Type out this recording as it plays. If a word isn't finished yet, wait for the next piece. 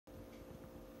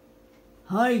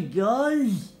Hi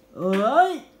guys,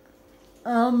 alright?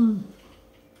 I've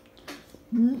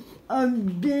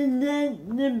been at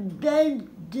the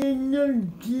bedroom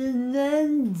of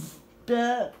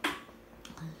but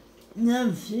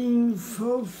nothing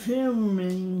for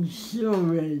filming,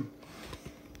 sorry.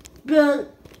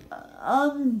 But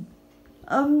I'm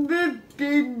a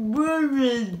bit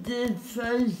worried if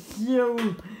I saw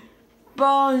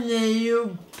Barney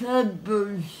or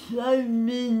Pebbles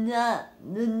foaming at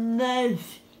the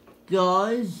mouth,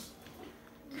 guys.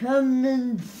 Come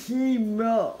and see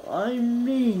what I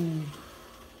mean.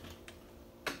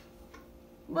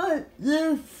 What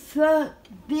the fuck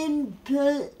been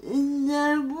put in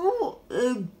the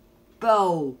water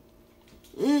bowl?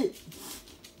 It's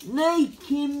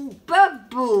making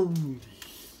bubbles.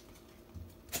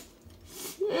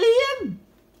 See 'em?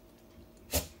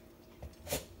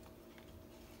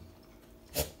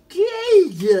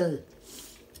 Jesus!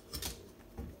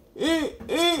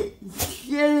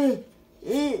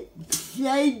 It's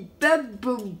a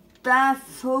bubble bath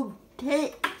for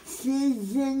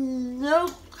pixies and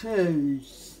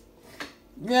lookers.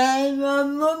 Now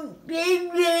I'm not being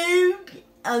rude,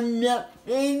 I'm not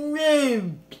being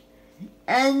rude.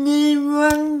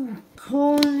 Anyone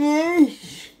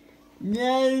Cornish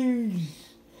knows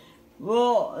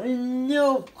what a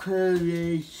looker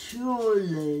is,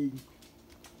 surely.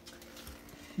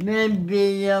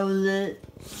 Maybe I'll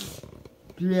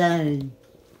explain.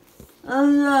 Oh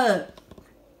look,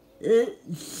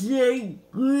 it's a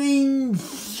green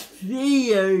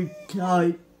sphere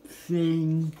type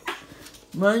thing.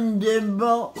 Wonder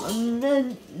what I'm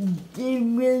meant to do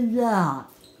with that.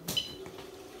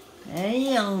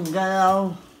 Hey young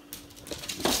girl.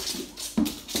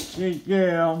 Good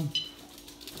girl.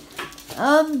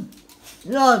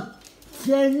 Look,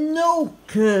 the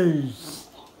lookers.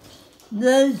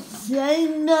 The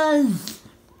same as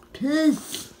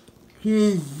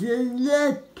piskies and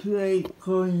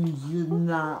leprechauns and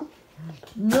that.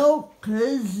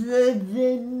 Lookers live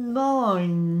in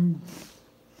mines.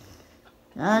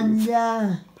 And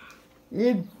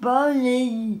if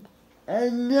Bonnie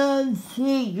and I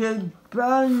figured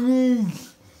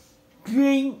Bonnie's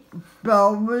drink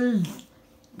bowl has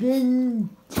been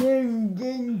turned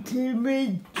into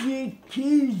a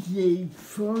jacuzzi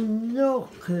for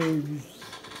lookers.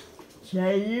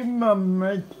 Say it one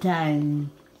more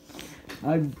time.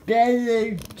 I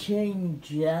better change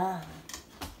that.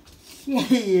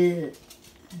 Shit.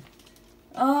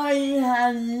 I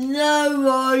have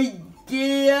no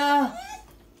idea.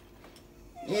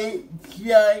 It's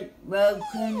like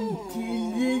welcome to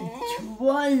the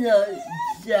Twilight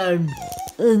Zone.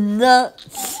 And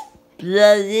that's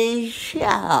bloody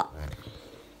shut.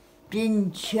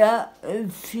 Been shut a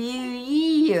few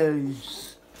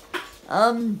years.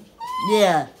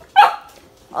 Yeah.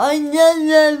 I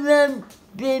never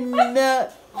been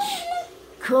much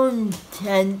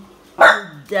content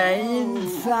today. In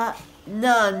fact,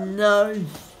 none.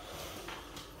 I've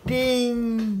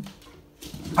been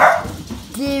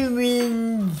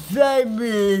doing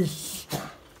various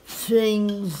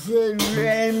things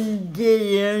around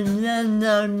here, and then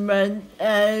I went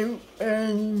out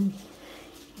and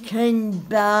came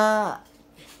back,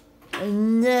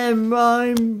 and now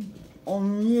I'm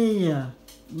on here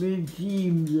with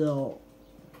you lot.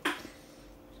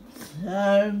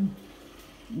 So,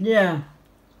 yeah,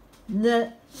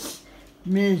 next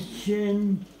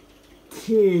mission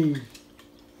 2.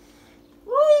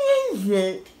 What is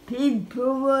it?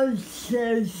 People are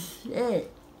so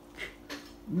sick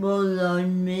while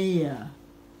I'm here.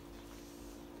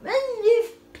 When do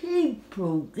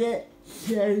people get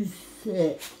so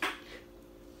sick?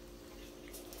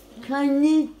 Can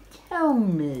you tell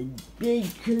me?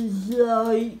 Because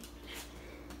like,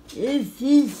 if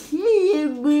you see a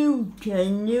wheelchair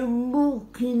and you're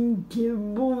walking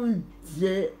towards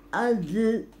it as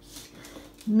it's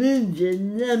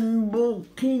moving, then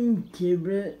walk into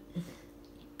it,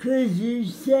 because you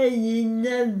say you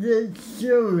never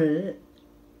saw it,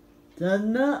 does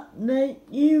that make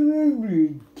you a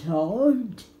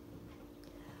retard?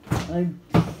 I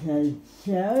said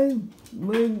so,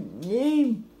 wouldn't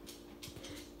you?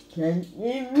 Can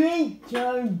you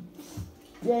retard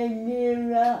stay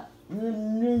here at the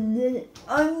minute?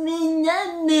 I mean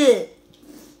a minute.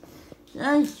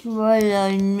 That's what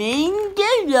I mean,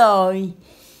 did I?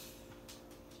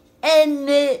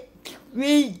 Emmett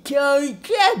retard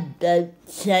said the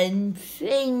same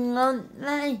thing, aren't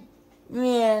they?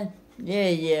 Yeah.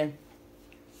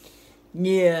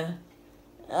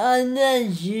 And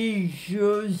as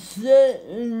usual,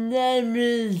 certain there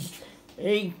is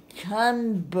a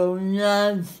candle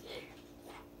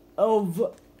of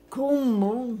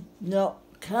not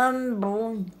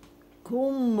Campbell,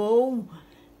 Cornwall,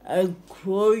 a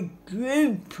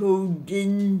quadrupled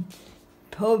in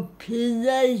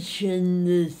population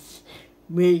this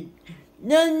week.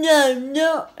 No,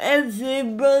 not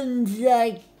everyone's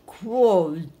like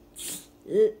quads.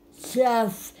 It's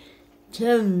just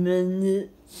 10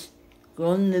 minutes,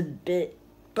 gone a bit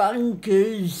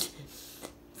bunkers.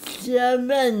 So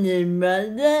anyway,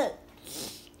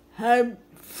 let's hope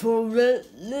for at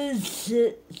least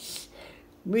 6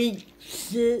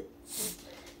 weeks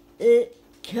it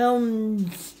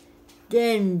comes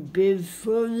then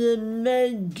before the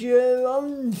major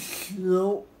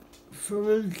onslaught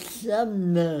for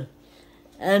summer.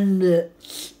 And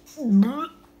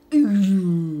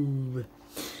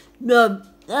well,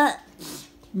 that's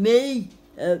me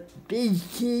at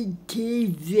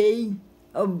BCTV.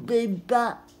 I'll be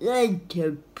back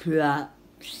later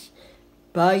perhaps.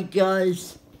 Bye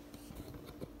guys.